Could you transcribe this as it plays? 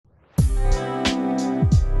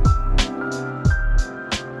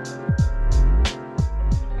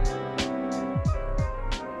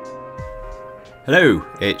Hello,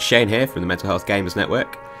 it's Shane here from the Mental Health Gamers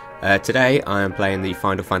Network. Today I am playing the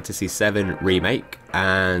Final Fantasy VII Remake,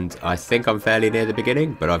 and I think I'm fairly near the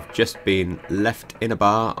beginning, but I've just been left in a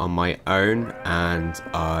bar on my own and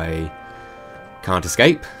I can't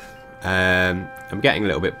escape. I'm getting a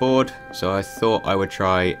little bit bored, so I thought I would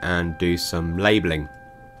try and do some labelling.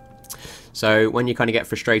 So when you kind of get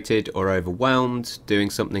frustrated or overwhelmed, doing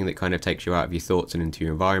something that kind of takes you out of your thoughts and into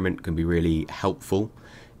your environment can be really helpful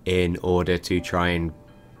in order to try and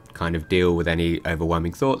kind of deal with any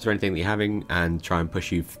overwhelming thoughts or anything that you're having, and try and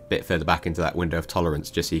push you a bit further back into that window of tolerance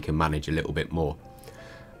just so you can manage a little bit more.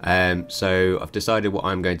 So I've decided what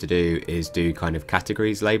I'm going to do is do kind of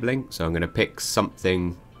categories labeling. So I'm going to pick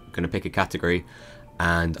something, going to pick a category,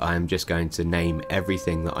 and I'm just going to name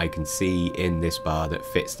everything that I can see in this bar that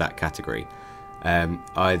fits that category,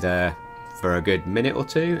 either for a good minute or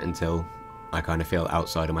two until I kind of feel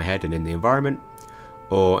outside of my head and in the environment,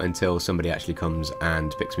 or until somebody actually comes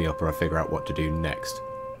and picks me up or I figure out what to do next.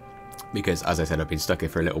 Because as I said, I've been stuck here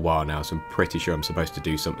for a little while now, so I'm pretty sure I'm supposed to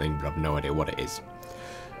do something, but I've no idea what it is.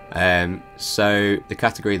 So the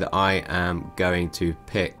category that I am going to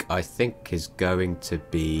pick, I think, is going to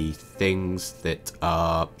be things that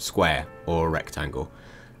are square or rectangle,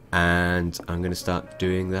 and I'm going to start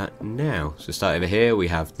doing that now. So start over here, we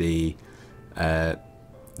have the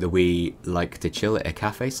 "We like to chill at a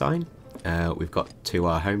cafe" sign. We've got "to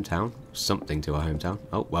our hometown," something to our hometown.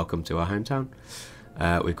 Oh, welcome to our hometown.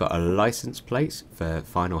 We've got a license plate for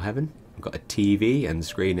Final Heaven. We've got a TV and the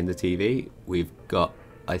screen in the TV. We've got,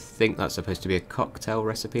 I think that's supposed to be a cocktail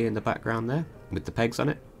recipe in the background there with the pegs on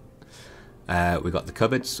it. We've got the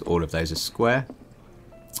cupboards, all of those are square.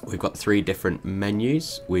 We've got 3 different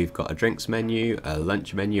menus. We've got a drinks menu, a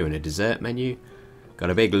lunch menu and a dessert menu.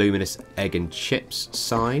 Got a big luminous egg and chips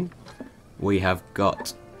sign. We have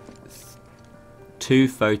got 2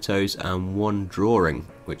 photos and 1 drawing,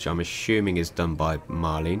 which I'm assuming is done by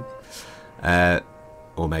Marlene,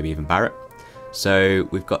 or maybe even Barrett. So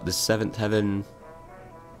we've got the 7th Heaven.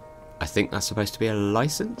 I think that's supposed to be a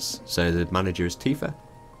license, so the manager is Tifa.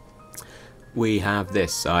 We have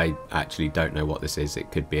this, I actually don't know what this is.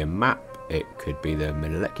 It could be a map, it could be the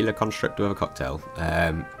molecular construct of a cocktail.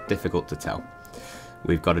 Difficult to tell.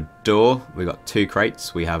 We've got a door, we've got 2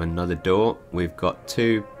 crates, we have another door, we've got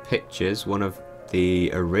 2 pictures, one of the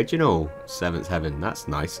original 7th Heaven, that's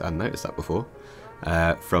nice, I hadn't noticed that before,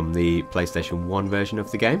 from the PlayStation 1 version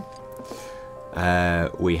of the game.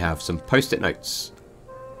 We have some post-it notes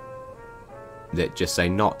that just say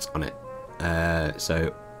 "not" on it.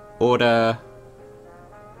 So order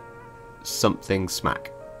something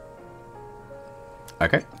smack.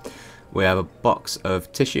 Okay. We have a box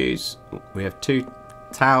of tissues. We have 2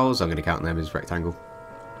 towels. I'm going to count them as rectangle.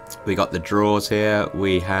 We got the drawers here.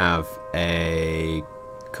 We have a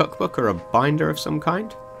cookbook or a binder of some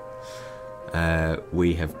kind.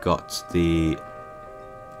 We have got the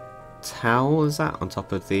towel, is that, on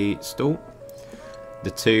top of the stool.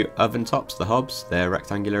 The 2 oven tops, the hobs, they're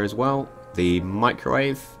rectangular as well. The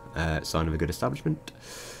microwave, sign of a good establishment.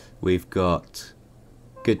 We've got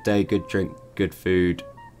good day, good drink, good food,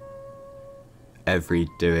 every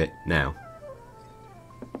do it now.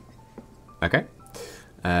 Okay.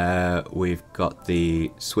 We've got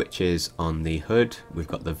the switches on the hood. We've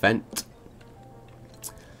got the vent.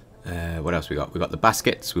 What else we got? We've got the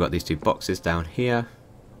baskets. We've got these 2 boxes down here.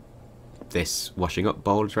 This washing up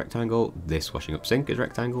bowl is rectangle. This washing up sink is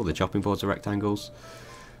rectangle. The chopping boards are rectangles.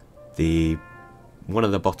 One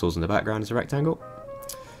of the bottles in the background is a rectangle.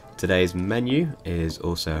 Today's menu is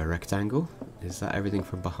also a rectangle. Is that everything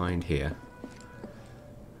from behind here?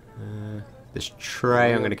 This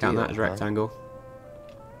tray, I'm going to count that as a rectangle.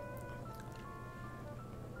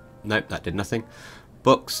 Nope, that did nothing.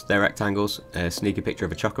 Books, they're rectangles. A sneaky picture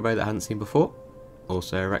of a chocobo that I hadn't seen before,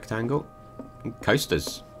 also a rectangle. And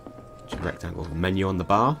coasters, which is a rectangle. Menu on the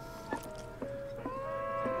bar.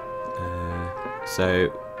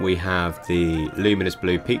 So we have the luminous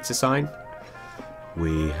blue pizza sign.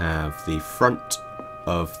 We have the front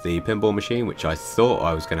of the pinball machine, which I thought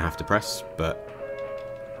I was going to have to press, but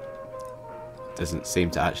doesn't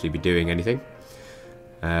seem to actually be doing anything.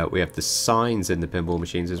 We have the signs in the pinball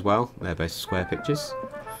machines as well. They're both square pictures.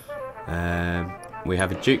 We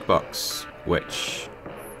have a jukebox, which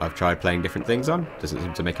I've tried playing different things on. Doesn't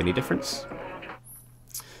seem to make any difference.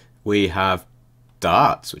 We have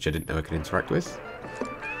darts, which I didn't know I could interact with.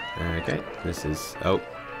 Okay, this is... oh.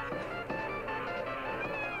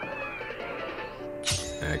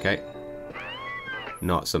 Okay.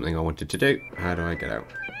 Not something I wanted to do. How do I get out?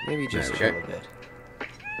 Maybe just a little bit.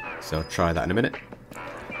 So I'll try that in a minute.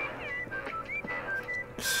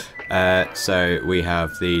 So we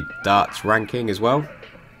have the darts ranking as well.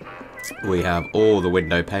 We have all the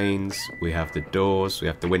window panes. We have the doors. We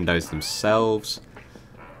have the windows themselves.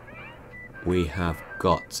 We have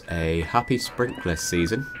got a happy sprinkler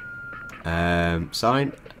season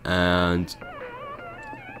sign and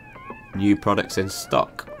new products in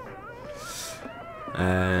stock.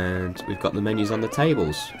 And we've got the menus on the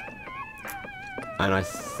tables. And I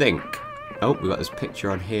think, oh, we've got this picture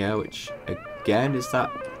on here, which again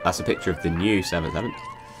that's a picture of the new 7th Heaven.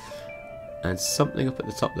 And something up at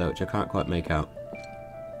the top there, which I can't quite make out.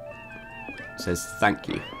 It says thank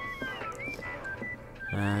you.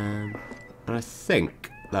 And I think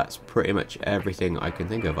that's pretty much everything I can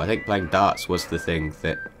think of. I think playing darts was the thing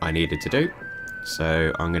that I needed to do.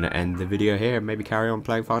 So I'm going to end the video here and maybe carry on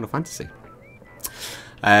playing Final Fantasy.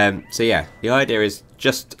 So yeah, the idea is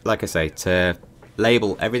just, like I say, to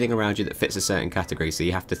label everything around you that fits a certain category, so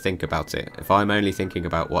you have to think about it. If I'm only thinking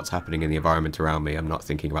about what's happening in the environment around me, I'm not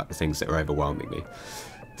thinking about the things that are overwhelming me.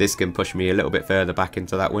 This can push me a little bit further back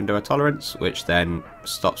into that window of tolerance, which then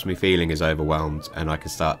stops me feeling as overwhelmed, and I can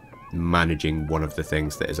start managing one of the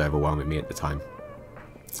things that is overwhelming me at the time.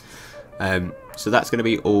 So that's going to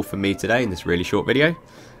be all for me today in this really short video.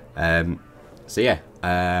 So yeah,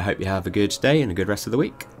 I hope you have a good day and a good rest of the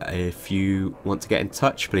week. If you want to get in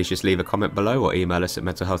touch, please just leave a comment below or email us at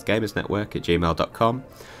mentalhealthgamersnetwork@gmail.com.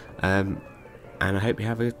 And I hope you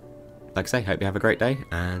have a, like I say, hope you have a great day,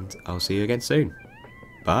 and I'll see you again soon.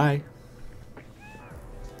 Bye.